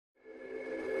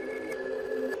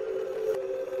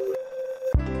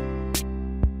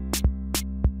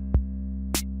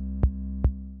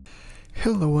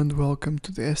Hello and welcome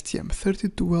to the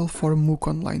STM32L4 MOOC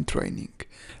online training.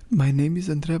 My name is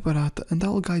André Barata and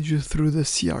I'll guide you through the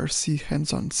CRC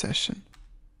hands-on session.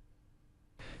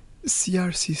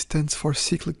 CRC stands for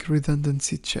Cyclic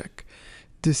Redundancy Check.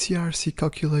 The CRC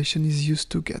calculation is used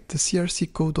to get the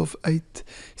CRC code of 8,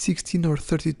 16 or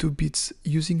 32 bits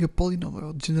using a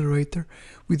polynomial generator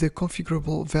with a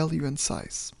configurable value and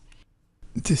size.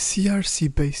 The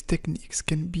CRC-based techniques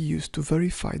can be used to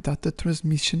verify data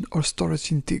transmission or storage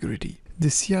integrity. The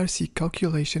CRC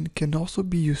calculation can also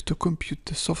be used to compute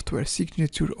the software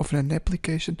signature of an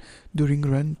application during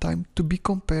runtime to be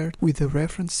compared with the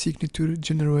reference signature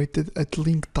generated at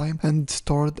link time and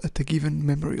stored at a given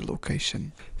memory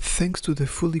location. Thanks to the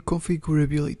fully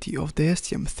configurability of the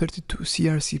STM32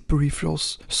 CRC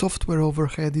peripherals, software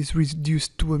overhead is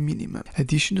reduced to a minimum.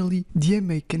 Additionally,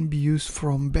 DMA can be used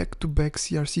from back-to-back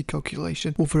CRC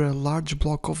calculation over a large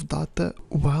block of data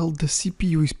while the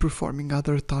CPU is performing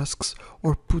other tasks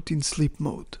or put in sleep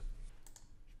mode.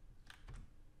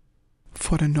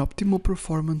 For an optimal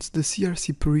performance, the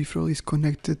CRC peripheral is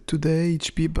connected to the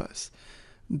AHB bus.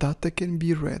 Data can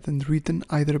be read and written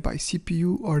either by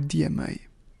CPU or DMA.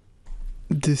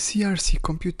 The CRC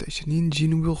computation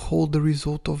engine will hold the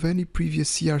result of any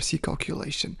previous CRC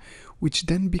calculation, which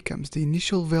then becomes the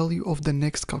initial value of the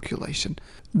next calculation,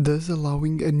 thus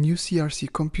allowing a new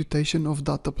CRC computation of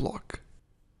data block.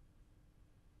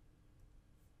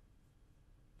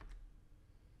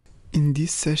 In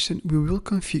this session, we will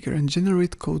configure and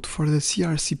generate code for the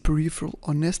CRC peripheral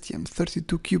on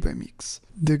STM32CubeMX.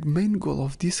 The main goal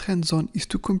of this hands-on is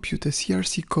to compute a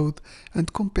CRC code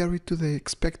and compare it to the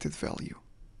expected value.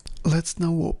 Let's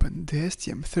now open the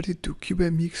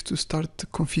STM32CubeMX to start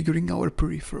configuring our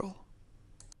peripheral.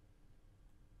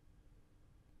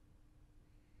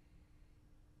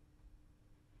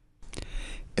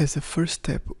 As a first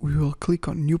step, we will click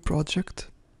on New Project.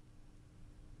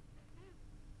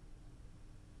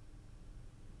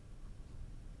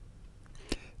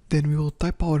 Then we will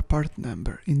type our part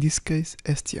number, in this case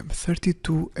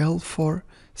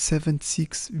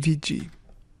STM32L476VG.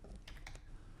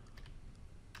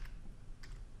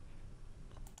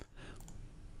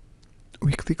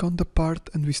 We click on the part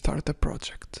and we start a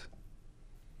project.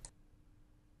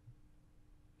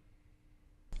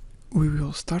 We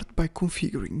will start by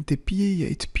configuring the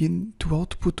PA8 pin to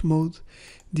output mode.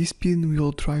 This pin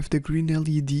will drive the green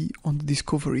LED on the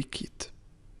discovery kit.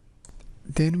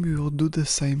 Then we will do the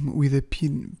same with the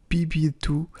pin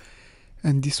PB2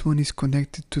 and this one is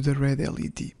connected to the red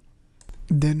LED.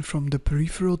 Then from the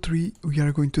peripheral tree we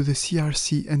are going to the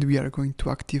CRC and we are going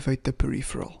to activate the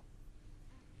peripheral.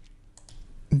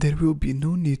 There will be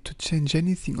no need to change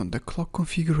anything on the clock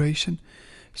configuration,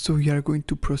 so we are going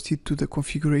to proceed to the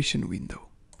configuration window.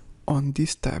 On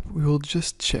this tab we will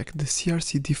just check the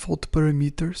CRC default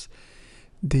parameters.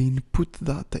 The input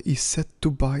data is set to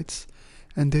bytes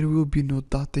and there will be no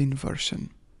data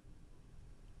inversion.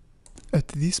 At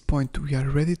this point we are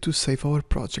ready to save our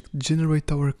project, generate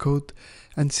our code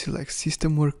and select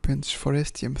System Workbench for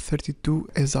STM32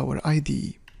 as our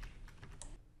IDE.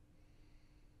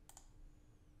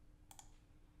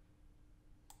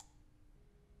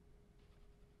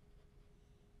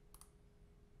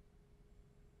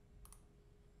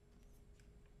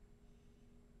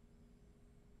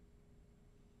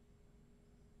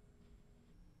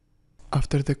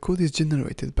 After the code is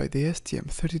generated by the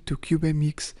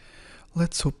STM32CubeMX,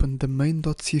 let's open the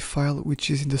main.c file which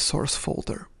is in the source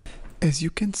folder. As you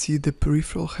can see, the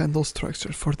peripheral handle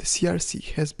structure for the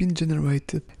CRC has been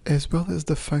generated, as well as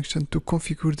the function to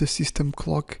configure the system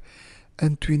clock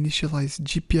and to initialize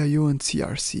GPIO and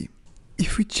CRC.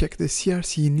 If we check the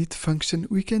CRC init function,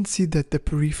 we can see that the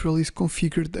peripheral is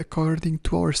configured according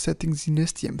to our settings in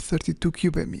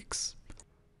STM32CubeMX.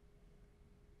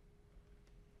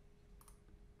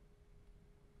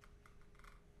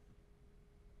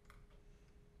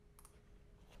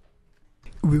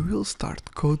 We will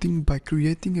start coding by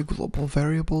creating a global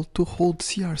variable to hold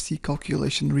CRC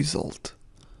calculation result.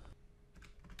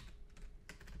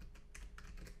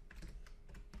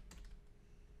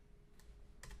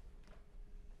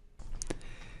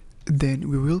 Then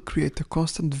we will create a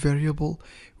constant variable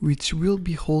which will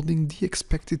be holding the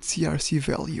expected CRC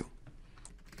value.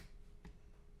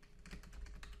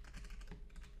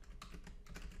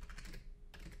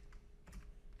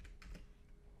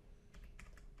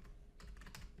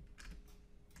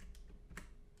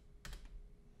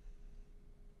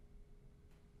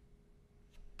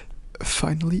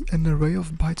 Finally, an array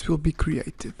of bytes will be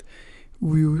created.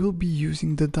 We will be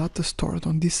using the data stored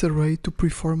on this array to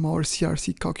perform our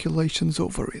CRC calculations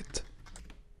over it.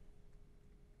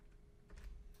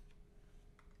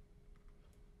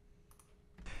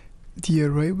 The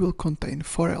array will contain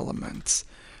 4 elements.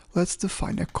 Let's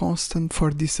define a constant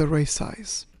for this array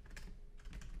size.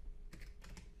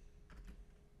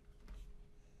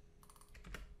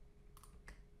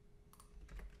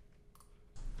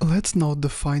 Let's now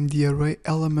define the array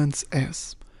elements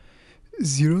as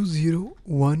 0, 0,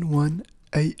 1, 1,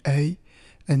 AA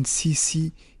and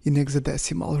CC in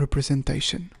hexadecimal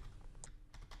representation.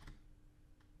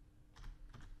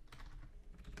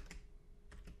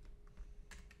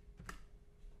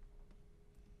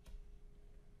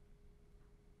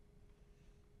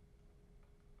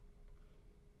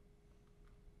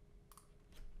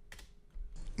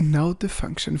 Now the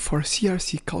function for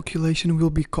CRC calculation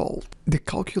will be called. The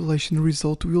calculation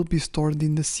result will be stored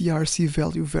in the CRC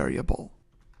value variable.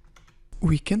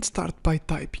 We can start by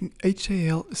typing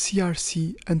HAL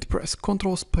CRC and press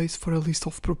Ctrl space for a list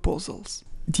of proposals.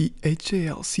 The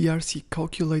HAL CRC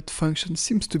calculate function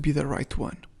seems to be the right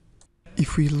one.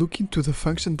 If we look into the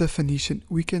function definition,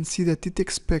 we can see that it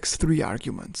expects 3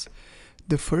 arguments.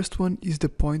 The first one is the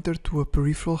pointer to a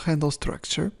peripheral handle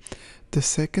structure, the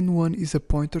second one is a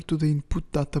pointer to the input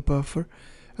data buffer,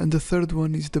 and the third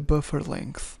one is the buffer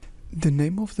length. The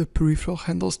name of the peripheral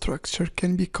handle structure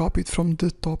can be copied from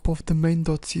the top of the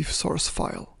main.cif source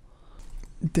file.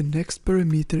 The next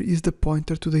parameter is the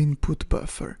pointer to the input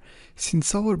buffer.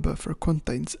 Since our buffer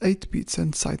contains 8 bits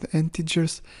and side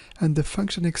integers and the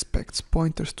function expects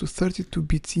pointers to 32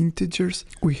 bits integers,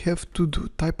 we have to do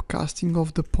typecasting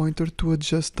of the pointer to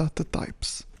adjust data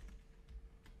types.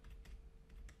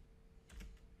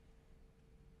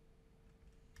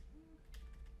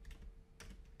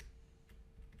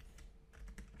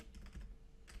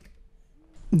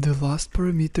 The last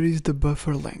parameter is the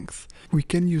buffer length. We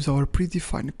can use our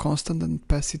predefined constant and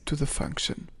pass it to the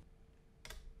function.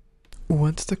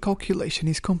 Once the calculation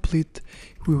is complete,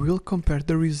 we will compare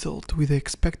the result with the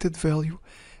expected value,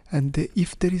 and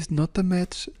if there is not a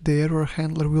match, the error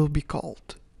handler will be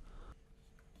called.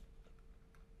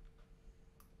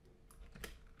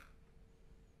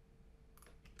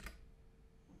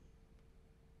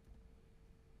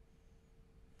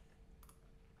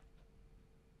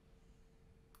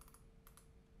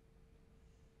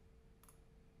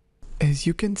 As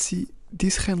you can see,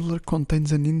 this handler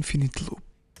contains an infinite loop.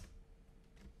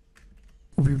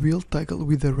 We will toggle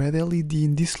with the red LED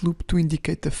in this loop to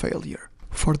indicate a failure.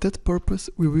 For that purpose,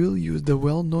 we will use the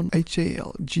well-known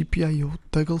HAL GPIO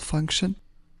toggle function.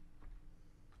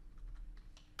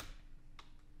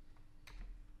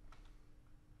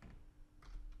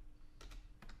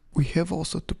 We have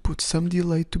also to put some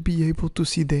delay to be able to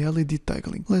see the LED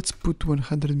toggling. Let's put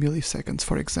 100 milliseconds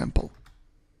for example.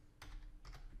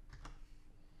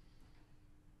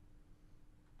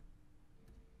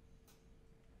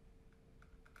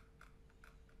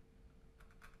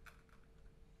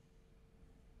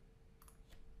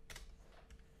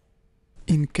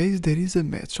 In case there is a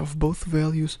match of both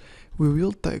values, we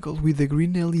will toggle with the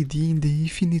green LED in the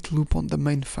infinite loop on the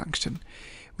main function.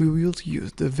 We will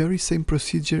use the very same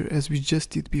procedure as we just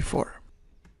did before.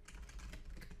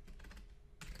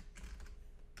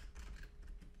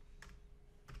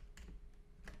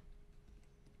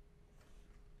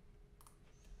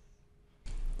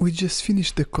 We just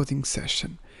finished the coding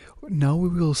session. Now we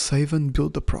will save and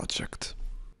build the project.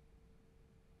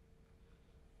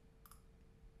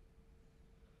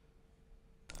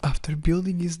 After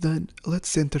building is done,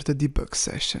 let's enter the debug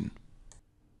session.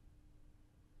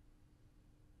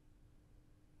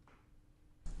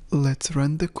 Let's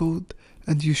run the code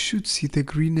and you should see the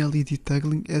green LED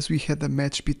toggling as we had a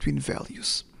match between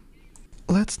values.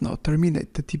 Let's now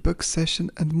terminate the debug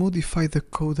session and modify the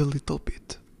code a little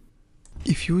bit.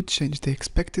 If you would change the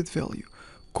expected value,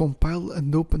 compile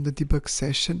and open the debug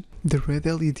session, the red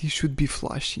LED should be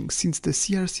flashing since the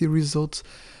CRC results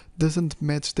doesn't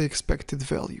match the expected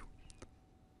value.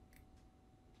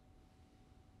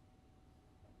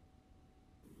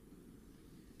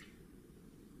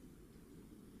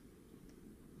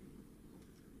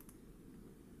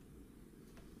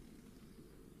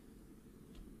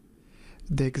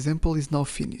 The example is now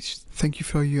finished. Thank you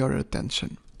for your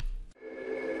attention.